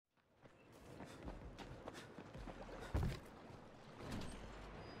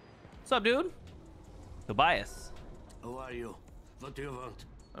What's up, dude? Tobias. Who are you? What do you want?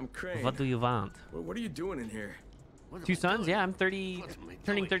 I'm Crane. What do you want? What are you doing in here? What am Two I sons? doing? Yeah, I'm 30, What am I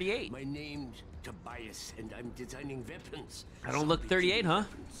turning doing? 38. My name's Tobias, and I'm designing weapons. I don't look 38, huh?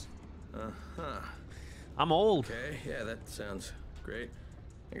 Weapons. Uh-huh. I'm old. Okay, yeah, that sounds great.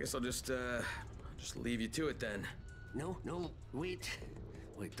 I guess I'll just leave you to it then. No, wait.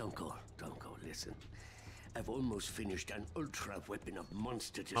 Wait, don't go. Listen. I've almost finished an ultra weapon of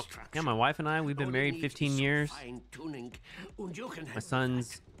monster destruction. Yeah, my wife and I, we've been All it married needs 15 is some years. fine-tuning, and you can have My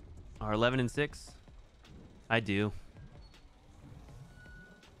sons are 11 and 6. I do.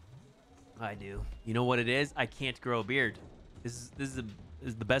 You know what it is? I can't grow a beard. This is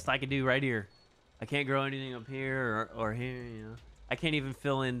the best I can do right here. I can't grow anything up here or here, you know. I can't even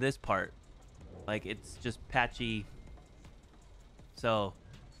fill in this part. Like, it's just patchy. So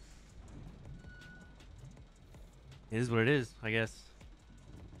it is what it is, I guess.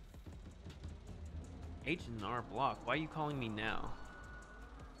 H&R Block. Why are you calling me now?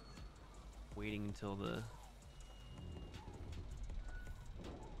 Waiting until the...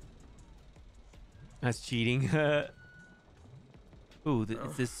 That's cheating. Ooh,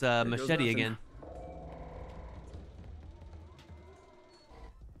 it's this machete again.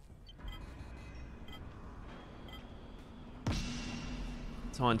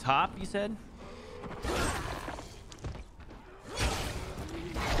 So on top, you said?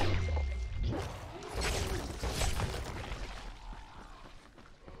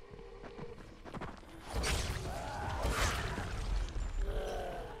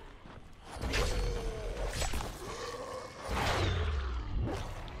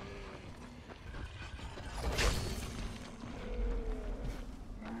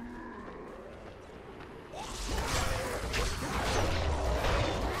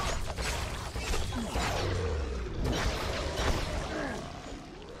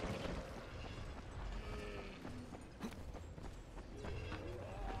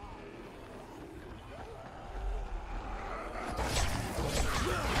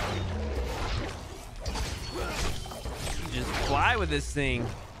 Fly with this thing.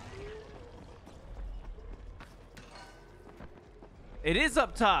 It is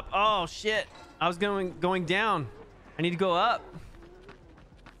up top. Oh shit. I was going down. I need to go up.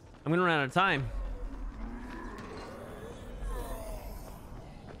 I'm gonna run out of time.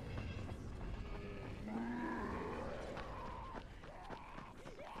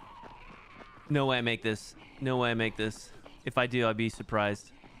 No way I make this. No way I make this. If I do, I'd be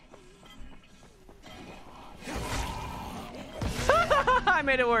surprised. I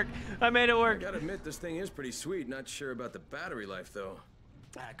made it work. I Gotta admit, this thing is pretty sweet. Not sure about the battery life, though.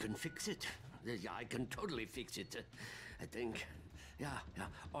 I can fix it. I can totally fix it. I think. Yeah.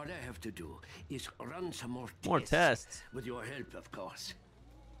 All I have to do is run some more tests. With your help, of course.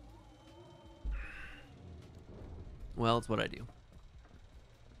 Well, it's what I do.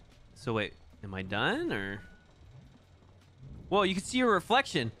 So wait, am I done or? Whoa, you can see your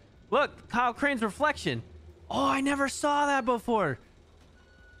reflection. Look, Kyle Crane's reflection. Oh, I never saw that before.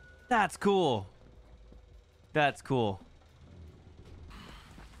 That's cool. That's cool.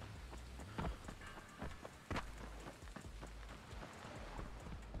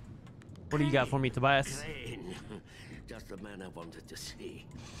 What do you got for me, Tobias? Crane. Just the man I wanted to see.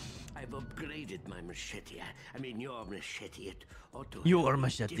 I've upgraded my machete. I mean, your machete. It ought to Your have a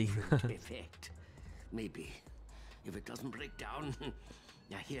machete. different effect. Maybe. If it doesn't break down.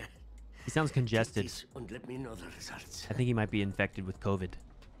 Now here. He sounds congested. Take this and let me know the results. I think he might be infected with COVID.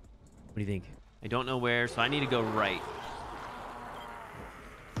 What do you think? I don't know where, so I need to go right.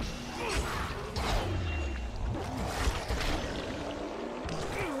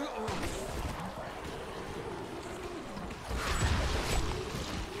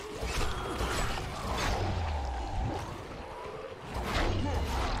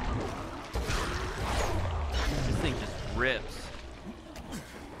 This thing just rips.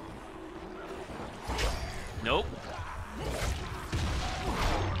 Nope.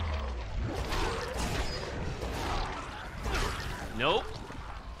 Nope.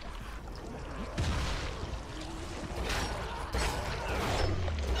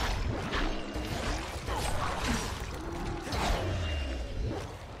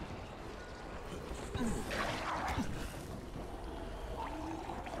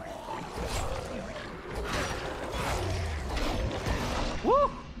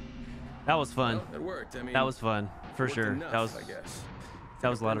 Woo! That was fun. Well, it worked. I mean, That was fun, for worked sure. enough, That was I guess. that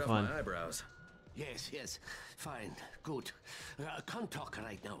was a lot of Burned off fun. my eyebrows. Yes. Fine. Good. I can't talk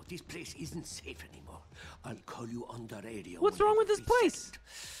right now. This place isn't safe anymore. I'll call you on the radio. What's wrong with this place?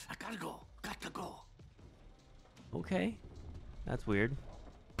 I gotta go. Got to go. Okay. That's weird.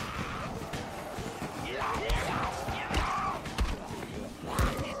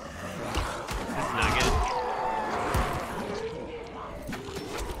 That's not good.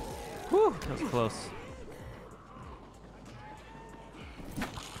 Whew, that was close.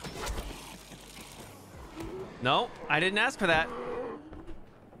 No, I didn't ask for that.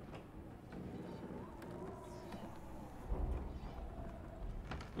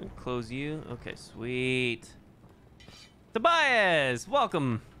 Close you. Okay, sweet. Tobias,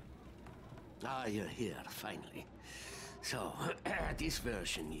 welcome. Ah, you're here, finally. So, this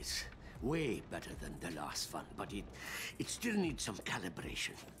version is way better than the last one, but it still needs some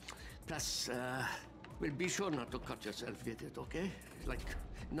calibration. Plus, well, be sure not to cut yourself with it, okay? Like,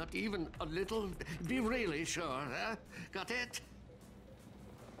 not even a little. Be really sure, huh? Got it?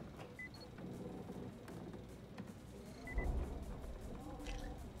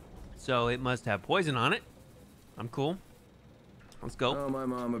 So it must have poison on it. I'm cool. Let's go. Oh, my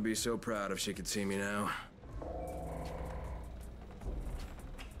mom would be so proud if she could see me now.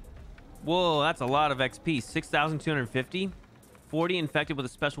 Whoa, that's a lot of XP. 6,250. 40 infected with a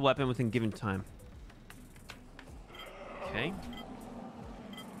special weapon within given time. Okay.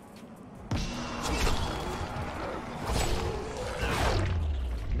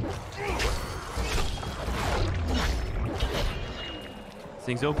 This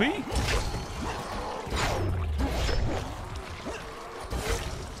thing's OP.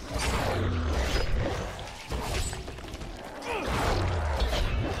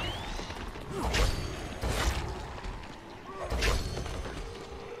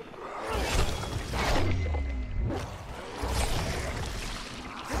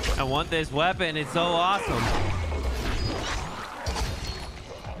 I want this weapon. It's so awesome.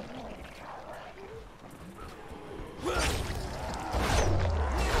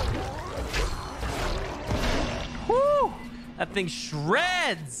 Woo! That thing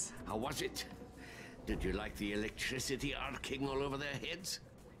shreds. How was it? Did you like the electricity arcing all over their heads?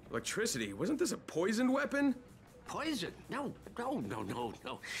 Electricity? Wasn't this a poisoned weapon? Poison? No.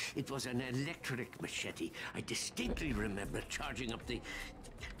 It was an electric machete. I distinctly remember charging up the...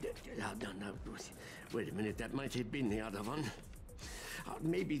 No. Wait a minute, that might have been the other one.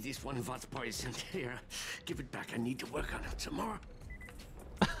 Maybe this one was poisoned. Here, give it back. I need to work on it some more.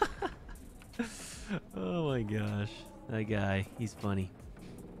 Oh my gosh. That guy, he's funny.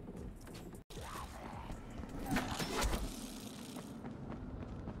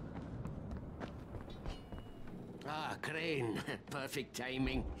 Ah, Crane. Perfect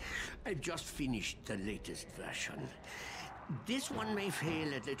timing. I've just finished the latest version. This one may feel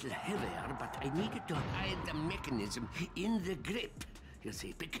a little heavier, but I needed to hide the mechanism in the grip. You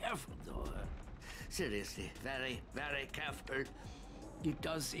see, be careful though. Seriously, very, very careful. It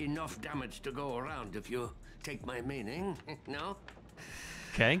does enough damage to go around if you take my meaning, no?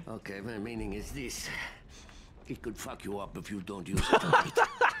 Okay. Okay, my meaning is this. It could fuck you up if you don't use it right.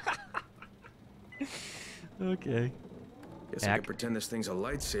 Okay. Guess I could pretend this thing's a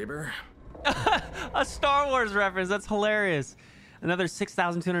lightsaber. A Star Wars reference. That's hilarious. Another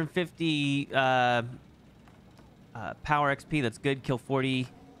 6,250 power XP. That's good. Kill 40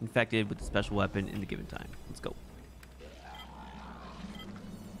 infected with the special weapon in the given time. Let's go.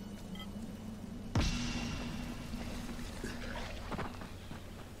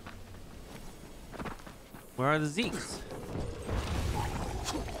 Where are the Zeeks?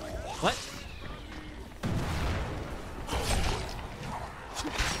 What?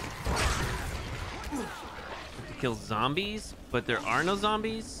 Kill zombies, but there are no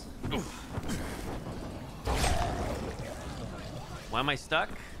zombies. Why am I stuck?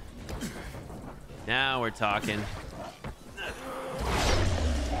 Now we're talking.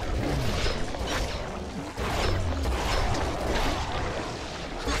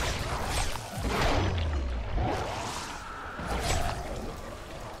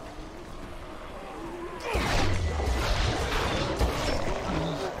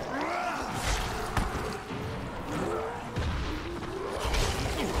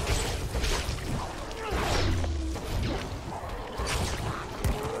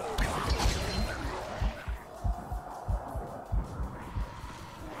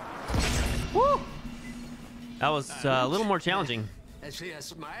 That was a little more challenging. I see a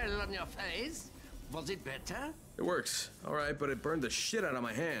smile on your face. Was it better? It works. All right, but it burned the shit out of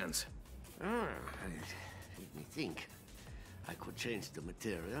my hands. Let me think. I could change the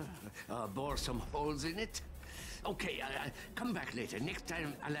material. Bore some holes in it. Okay, come back later. Next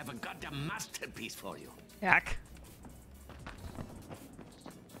time I'll have a goddamn masterpiece for you. Yak.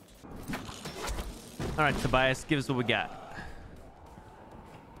 All right, Tobias, give us what we got.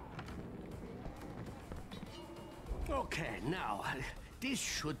 Okay, now, This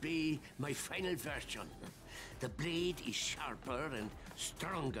should be my final version. The blade is sharper and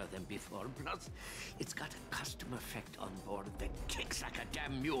stronger than before, plus it's got a custom effect on board that kicks like a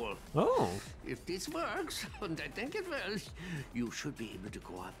damn mule. Oh. If this works, and I think it will, you should be able to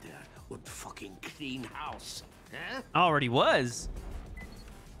go out there and fucking clean house. Huh? Already was.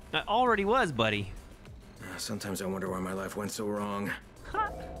 I already was, buddy. Sometimes I wonder why my life went so wrong.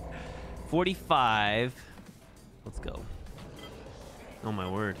 45. Let's go. Oh my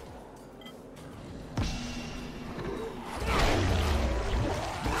word.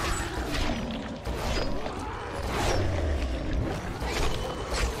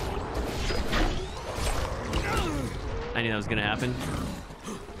 I knew that was gonna happen.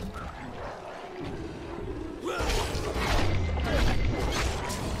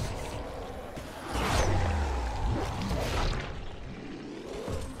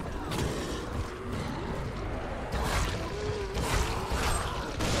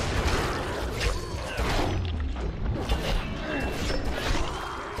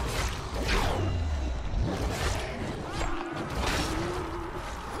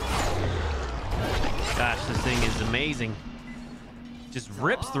 Gosh, this thing is amazing. Just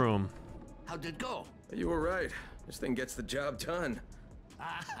rips through him. How'd it go? You were right. This thing gets the job done.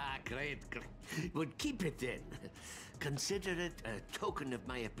 Ah, great. Well, keep it then. Consider it a token of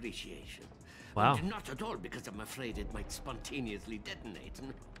my appreciation. Wow. And not at all, because I'm afraid it might spontaneously detonate.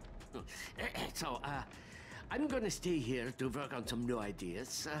 So, I'm gonna stay here to work on some new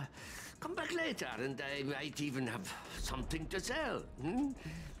ideas. Come back later, and I might even have something to sell.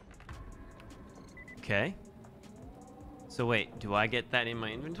 Okay. So wait, do I get that in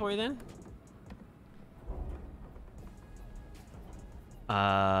my inventory then?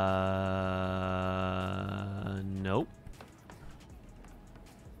 Nope.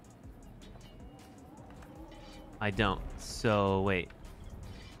 I don't. So wait.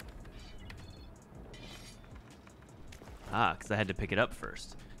 Ah, because I had to pick it up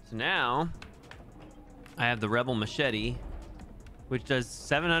first. So now I have the Rebel Machete, which does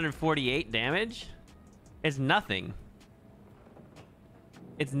 748 damage. It's nothing.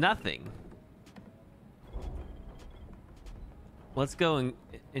 It's nothing. Let's go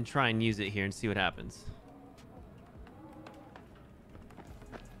and try and use it here and see what happens.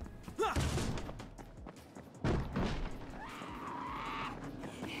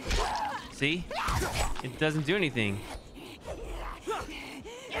 See? It doesn't do anything.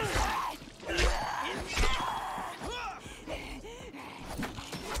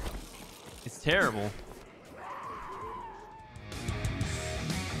 It's terrible.